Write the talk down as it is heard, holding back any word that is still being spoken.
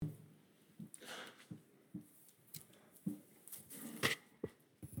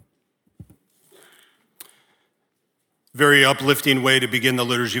Very uplifting way to begin the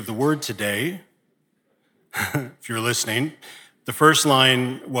liturgy of the word today. If you're listening, the first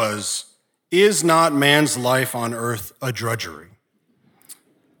line was, "Is not man's life on earth a drudgery?"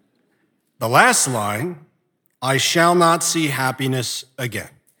 The last line, "I shall not see happiness again."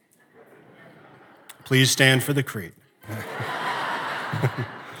 Please stand for the creed.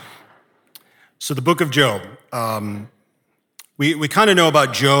 So the book of Job. We kind of know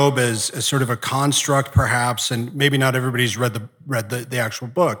about Job as sort of a construct, perhaps, and maybe not everybody's read the actual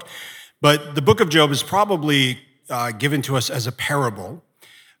book. But the book of Job is probably given to us as a parable,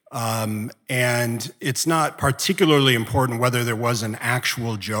 and it's not particularly important whether there was an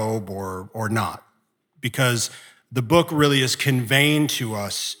actual Job or not, because the book really is conveying to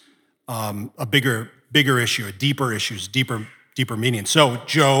us a bigger issue, deeper issues, deeper meaning. So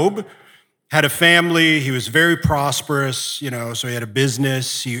Job had a family. He was very prosperous, so he had a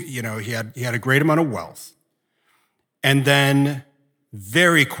business. He had a great amount of wealth. And then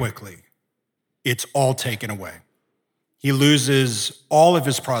very quickly, it's all taken away. He loses all of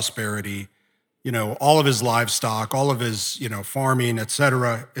his prosperity, all of his livestock, all of his, farming,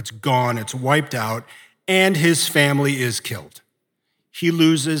 etc. It's gone, it's wiped out, and his family is killed. He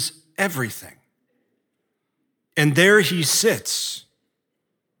loses everything. And there he sits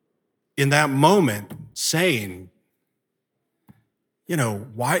in that moment saying,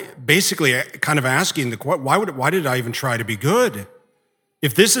 why, basically kind of asking why did I even try to be good?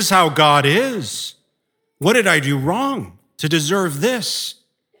 If this is how God is, what did I do wrong to deserve this?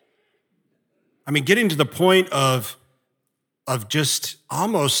 I mean, getting to the point of just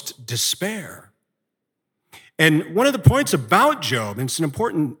almost despair. And one of the points about Job, and it's an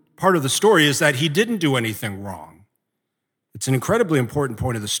important part of the story, is that he didn't do anything wrong. It's an incredibly important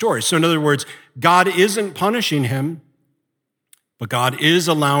point of the story. So in other words, God isn't punishing him, but God is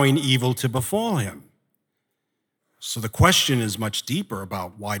allowing evil to befall him. So the question is much deeper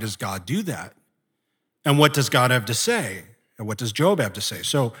about why does God do that? And what does God have to say? And what does Job have to say?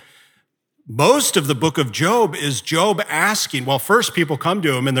 So most of the book of Job is Job asking, well, first people come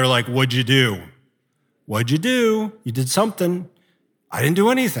to him and they're like, what'd you do? What'd you do? You did something. I didn't do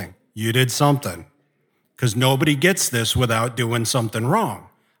anything. You did something. Because nobody gets this without doing something wrong.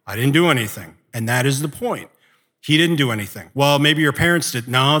 I didn't do anything. And that is the point. He didn't do anything. Well, maybe your parents did.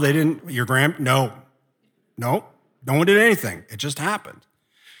 No, they didn't. No, no one did anything. It just happened.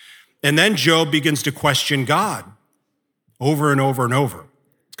 And then Job begins to question God over and over and over.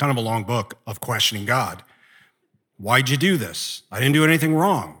 It's kind of a long book of questioning God. Why'd you do this? I didn't do anything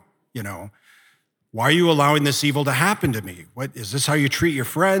wrong, Why are you allowing this evil to happen to me? What is this how you treat your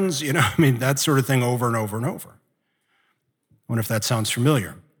friends? That sort of thing over and over and over. I wonder if that sounds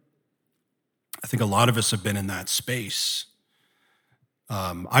familiar. I think a lot of us have been in that space.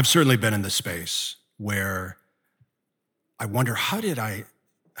 I've certainly been in the space where I wonder, how did I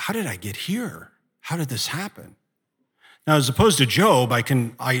get here? How did this happen? Now, as opposed to Job,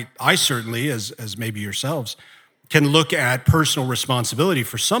 I certainly, as maybe yourselves, can look at personal responsibility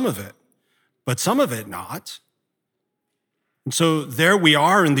for some of it, but some of it not. And so there we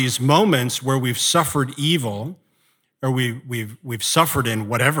are in these moments where we've suffered evil, or we've suffered in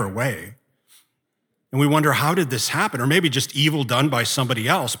whatever way, and we wonder, how did this happen? Or maybe just evil done by somebody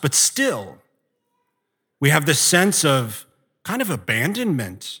else, but still, we have this sense of kind of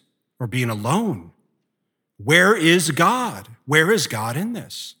abandonment or being alone. Where is God? Where is God in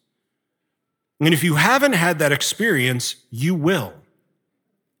this? And if you haven't had that experience, you will.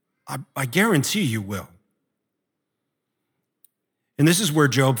 I guarantee you will. And this is where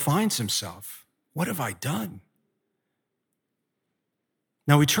Job finds himself. What have I done?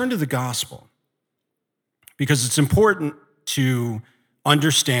 Now we turn to the gospel because it's important to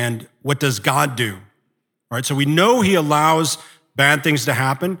understand, what does God do? All right, so we know he allows bad things to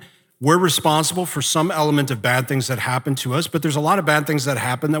happen. We're responsible for some element of bad things that happen to us, but there's a lot of bad things that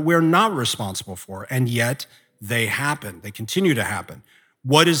happen that we're not responsible for, and yet they happen. They continue to happen.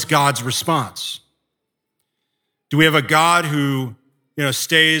 What is God's response? Do we have a God who,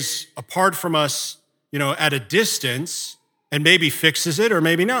 stays apart from us, at a distance and maybe fixes it or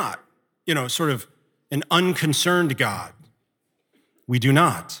maybe not? Sort of an unconcerned God. We do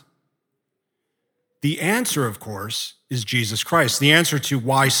not. The answer, of course, is Jesus Christ. The answer to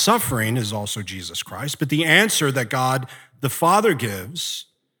why suffering is also Jesus Christ, but the answer that God the Father gives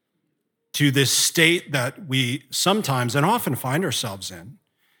to this state that we sometimes and often find ourselves in,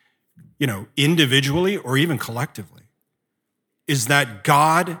 individually or even collectively, is that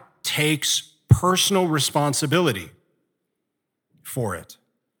God takes personal responsibility for it.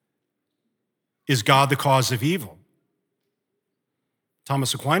 Is God the cause of evil?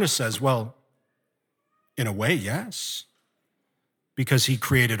 Thomas Aquinas says, well, in a way, yes. because he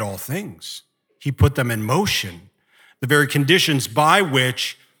created all things. He put them in motion. The very conditions by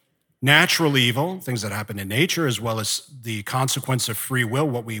which natural evil, things that happen in nature, as well as the consequence of free will,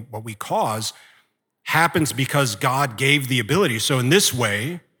 what we cause, happens because God gave the ability. So in this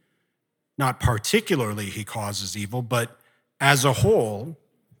way, not particularly he causes evil, but as a whole,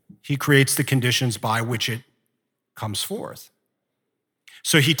 he creates the conditions by which it comes forth.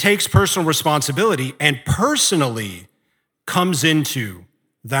 So he takes personal responsibility and personally comes into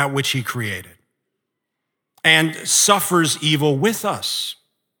that which he created and suffers evil with us.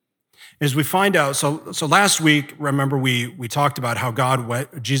 As we find out, so last week, remember we talked about how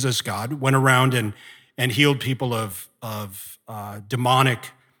Jesus went around and healed people of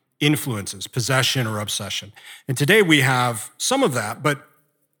demonic influences, possession or obsession. And today we have some of that, but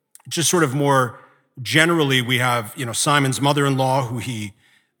just sort of more generally, we have, Simon's mother-in-law who he,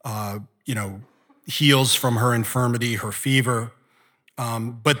 heals from her infirmity, her fever,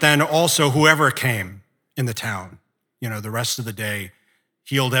 but then also whoever came in the town, the rest of the day,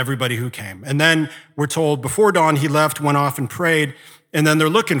 healed everybody who came. And then we're told before dawn, he left, went off and prayed, and then they're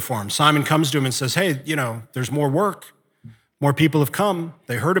looking for him. Simon comes to him and says, hey, there's more work. More people have come.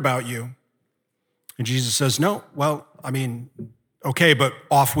 They heard about you. And Jesus says, no, well, okay, but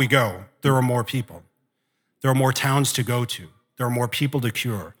off we go. There are more people. There are more towns to go to. There are more people to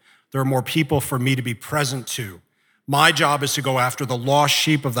cure. There are more people for me to be present to. My job is to go after the lost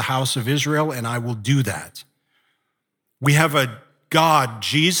sheep of the house of Israel, and I will do that. We have a God,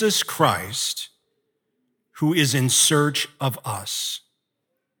 Jesus Christ, who is in search of us.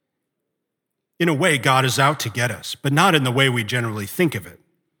 In a way, God is out to get us, but not in the way we generally think of it.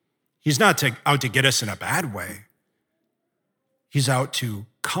 He's not out to get us in a bad way. He's out to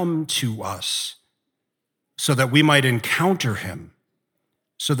come to us so that we might encounter him,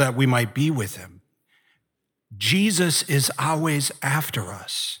 so that we might be with him. Jesus is always after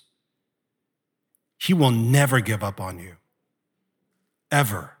us. He will never give up on you.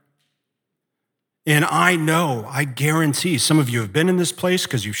 Ever. And I guarantee some of you have been in this place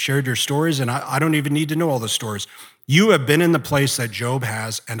because you've shared your stories, and I don't even need to know all the stories. You have been in the place that Job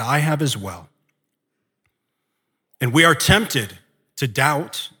has, and I have as well. And we are tempted to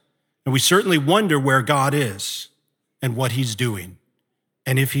doubt, and we certainly wonder where God is and what he's doing,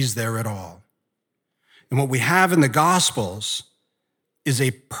 and if he's there at all. And what we have in the Gospels is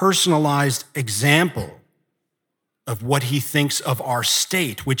a personalized example of what he thinks of our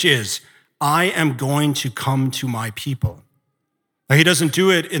state, which is, I am going to come to my people. Now, he doesn't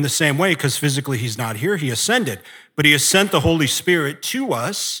do it in the same way because physically he's not here. He ascended, but he has sent the Holy Spirit to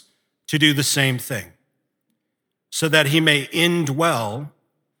us to do the same thing so that he may indwell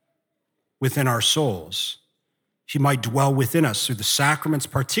within our souls. He might dwell within us through the sacraments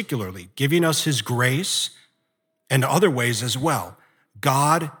particularly, giving us his grace and other ways as well.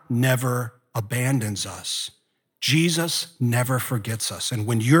 God never abandons us. Jesus never forgets us. And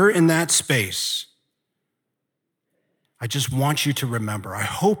when you're in that space, I just want you to remember, I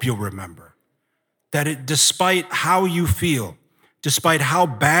hope you'll remember, that despite how you feel, despite how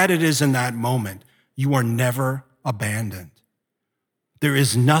bad it is in that moment, you are never abandoned. There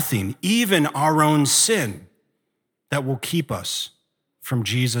is nothing, even our own sin, that will keep us from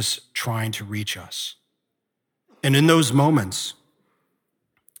Jesus trying to reach us. And in those moments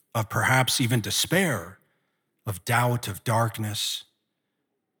of perhaps even despair, of doubt, of darkness,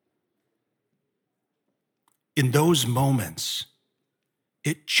 in those moments,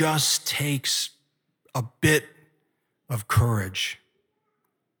 it just takes a bit of courage,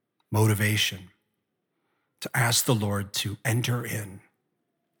 motivation, to ask the Lord to enter in.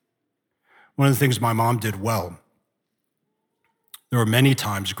 One of the things my mom did well, there were many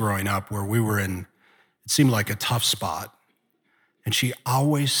times growing up where we were in, it seemed like a tough spot, and she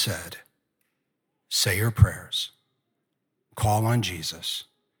always said, say your prayers, call on Jesus.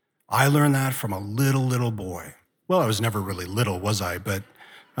 I learned that from a little boy. Well, I was never really little, was I? But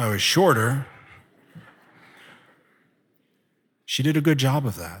I was shorter. She did a good job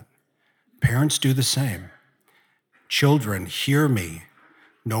of that. Parents do the same. Children, hear me.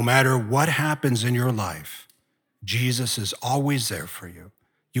 No matter what happens in your life, Jesus is always there for you.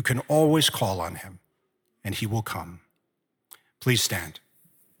 You can always call on him, and he will come. Please stand.